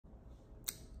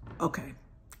Okay,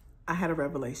 I had a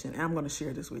revelation and I'm going to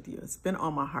share this with you. It's been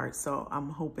on my heart, so I'm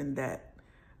hoping that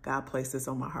God placed this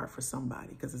on my heart for somebody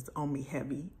because it's on me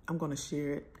heavy. I'm going to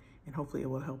share it and hopefully it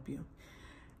will help you.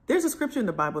 There's a scripture in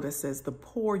the Bible that says, the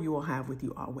poor you will have with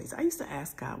you always. I used to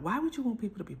ask God, why would you want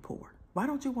people to be poor? Why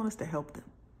don't you want us to help them?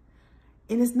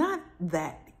 And it's not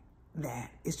that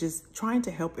it's just trying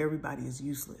to help everybody is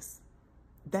useless.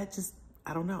 That just,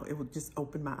 I don't know, it would just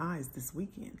open my eyes this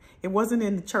weekend. It wasn't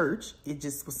in the church. It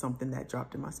just was something that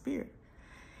dropped in my spirit.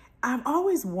 I've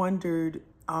always wondered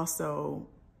also,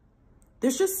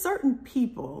 there's just certain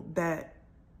people that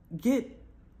get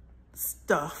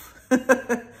stuff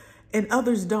and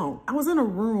others don't. I was in a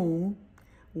room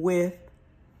with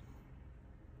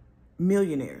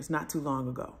millionaires not too long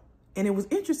ago. And it was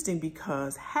interesting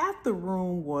because half the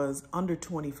room was under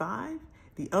 25.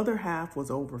 The other half was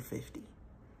over 50.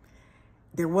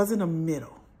 There wasn't a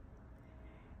middle.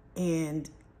 And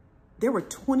there were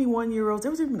 21-year-olds.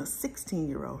 There was even a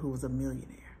 16-year-old who was a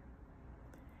millionaire.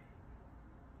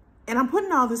 And I'm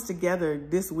putting all this together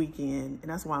this weekend,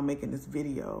 and that's why I'm making this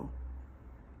video.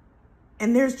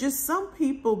 And there's just some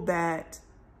people that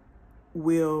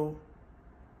will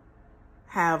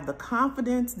have the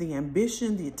confidence, the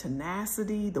ambition, the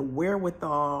tenacity, the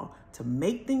wherewithal to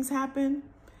make things happen.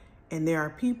 And there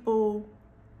are people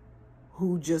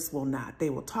who just will not. They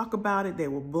will talk about it. They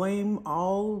will blame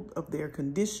all of their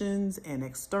conditions and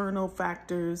external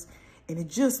factors, and it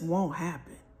just won't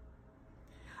happen.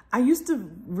 I used to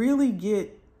really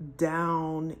get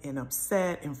down and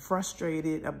upset and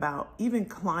frustrated about even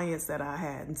clients that I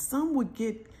had, and some would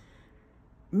get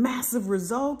massive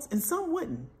results and some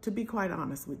wouldn't, to be quite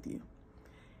honest with you.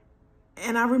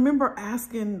 And I remember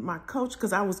asking my coach,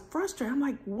 because I was frustrated. I'm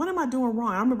like, what am I doing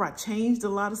wrong? I remember I changed a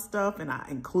lot of stuff and I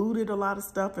included a lot of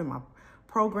stuff in my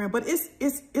program, but it's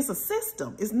a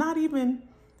system. It's not even,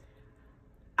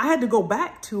 I had to go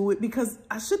back to it because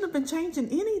I shouldn't have been changing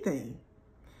anything.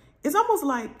 It's almost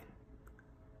like,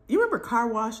 you remember car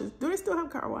washes? Do they still have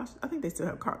car washes? I think they still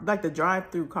have like the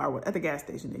drive-through car wash at the gas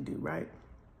station they do, right?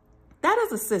 That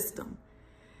is a system.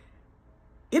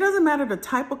 It doesn't matter the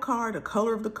type of car, the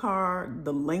color of the car,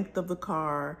 the length of the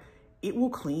car, it will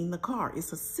clean the car.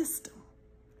 It's a system.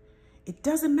 It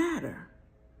doesn't matter.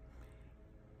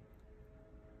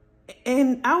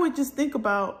 And I would just think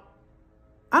about,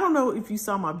 I don't know if you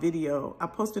saw my video. I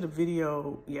posted a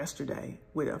video yesterday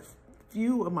with a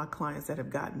few of my clients that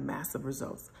have gotten massive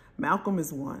results. Malcolm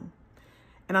is one.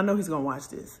 And I know he's going to watch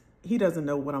this. He doesn't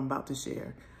know what I'm about to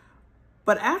share.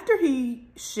 But after he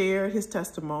shared his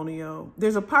testimonial,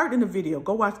 there's a part in the video,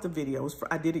 go watch the video.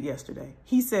 I did it yesterday.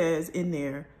 He says in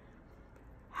there,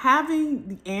 having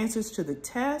the answers to the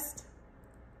test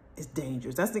is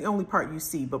dangerous. That's the only part you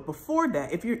see. But before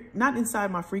that, if you're not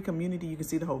inside my free community, you can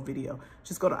see the whole video.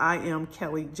 Just go to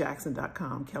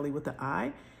imkellyjackson.com, Kelly with the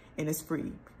I, and it's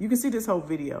free. You can see this whole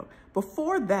video.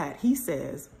 Before that, he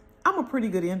says, I'm a pretty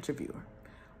good interviewer.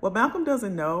 What Malcolm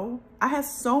doesn't know, I had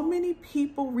so many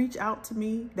people reach out to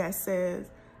me that says,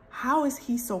 how is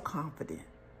he so confident?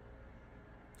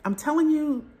 I'm telling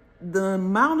you, the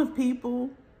amount of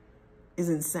people is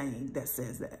insane that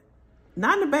says that.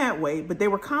 Not in a bad way, but they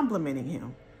were complimenting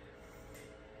him.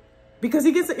 Because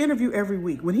he gets an interview every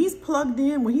week. When he's plugged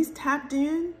in, when he's tapped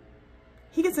in,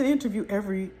 he gets an interview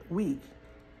every week.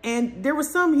 And there were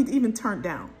some he'd even turned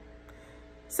down.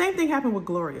 Same thing happened with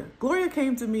Gloria. Gloria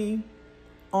came to me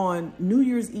on New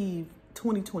Year's Eve,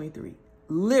 2023,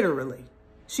 literally.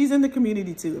 She's in the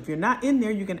community too. If you're not in there,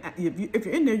 you can, if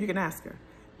you're in there, you can ask her.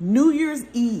 New Year's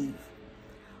Eve,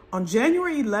 on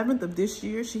January 11th of this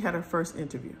year, she had her first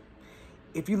interview.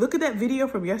 If you look at that video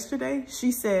from yesterday,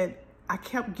 she said, I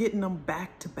kept getting them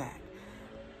back to back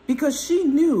because she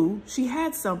knew she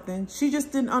had something. She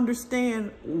just didn't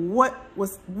understand what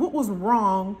was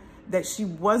wrong that she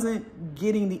wasn't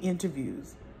getting the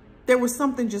interviews. There was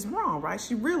something just wrong, right?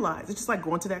 She realized it's just like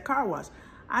going to that car wash.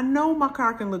 I know my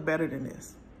car can look better than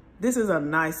this. This is a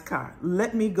nice car.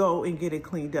 Let me go and get it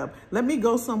cleaned up. Let me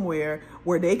go somewhere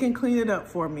where they can clean it up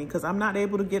for me because I'm not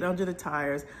able to get under the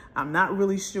tires. I'm not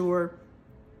really sure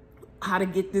how to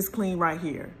get this clean right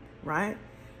here, right?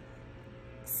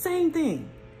 Same thing.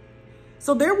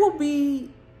 So there will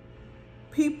be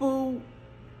people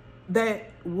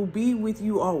that will be with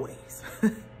you always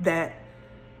that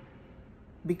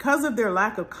because of their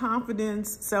lack of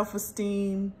confidence,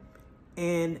 self-esteem,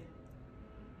 and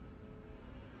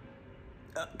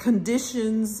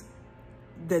conditions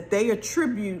that they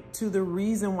attribute to the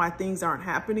reason why things aren't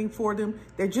happening for them,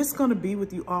 they're just going to be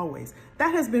with you always.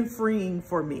 That has been freeing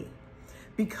for me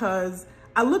because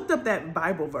I looked up that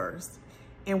Bible verse,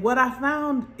 and what I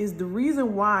found is the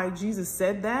reason why Jesus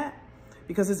said that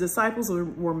because his disciples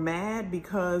were mad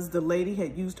because the lady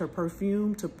had used her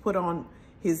perfume to put on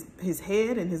his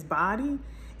head and his body.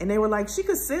 And they were like, she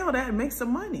could sell that and make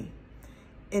some money.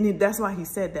 And that's why he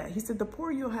said that. He said, the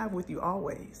poor you'll have with you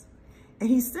always. And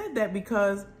he said that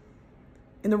because,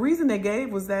 and the reason they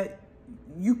gave was that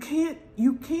you can't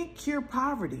cure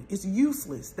poverty. It's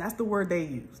useless. That's the word they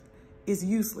used. It's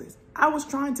useless. I was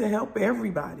trying to help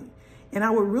everybody. And I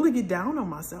would really get down on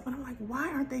myself. And I'm like, why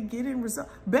aren't they getting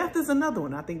results? Beth is another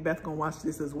one. I think Beth gonna watch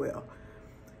this as well.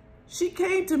 She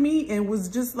came to me and was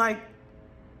just like,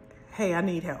 hey, I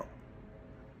need help.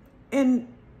 And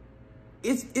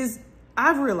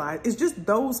I've realized it's just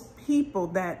those people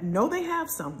that know they have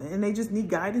something and they just need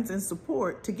guidance and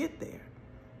support to get there.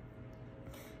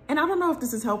 And I don't know if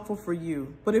this is helpful for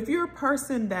you, but if you're a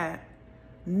person that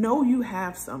know you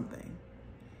have something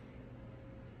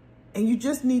and you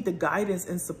just need the guidance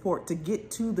and support to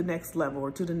get to the next level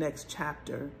or to the next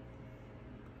chapter,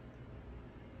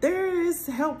 there is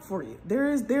help for you.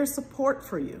 There's support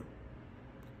for you.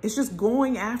 It's just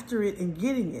going after it and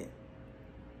getting it.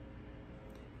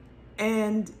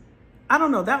 And I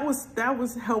don't know, that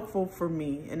was helpful for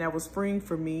me, and that was freeing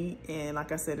for me. And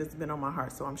like I said, it's been on my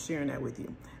heart, so I'm sharing that with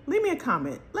you. Leave me a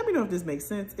comment. Let me know if this makes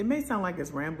sense. It may sound like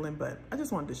it's rambling, but I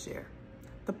just wanted to share.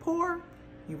 The poor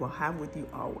you will have with you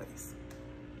always.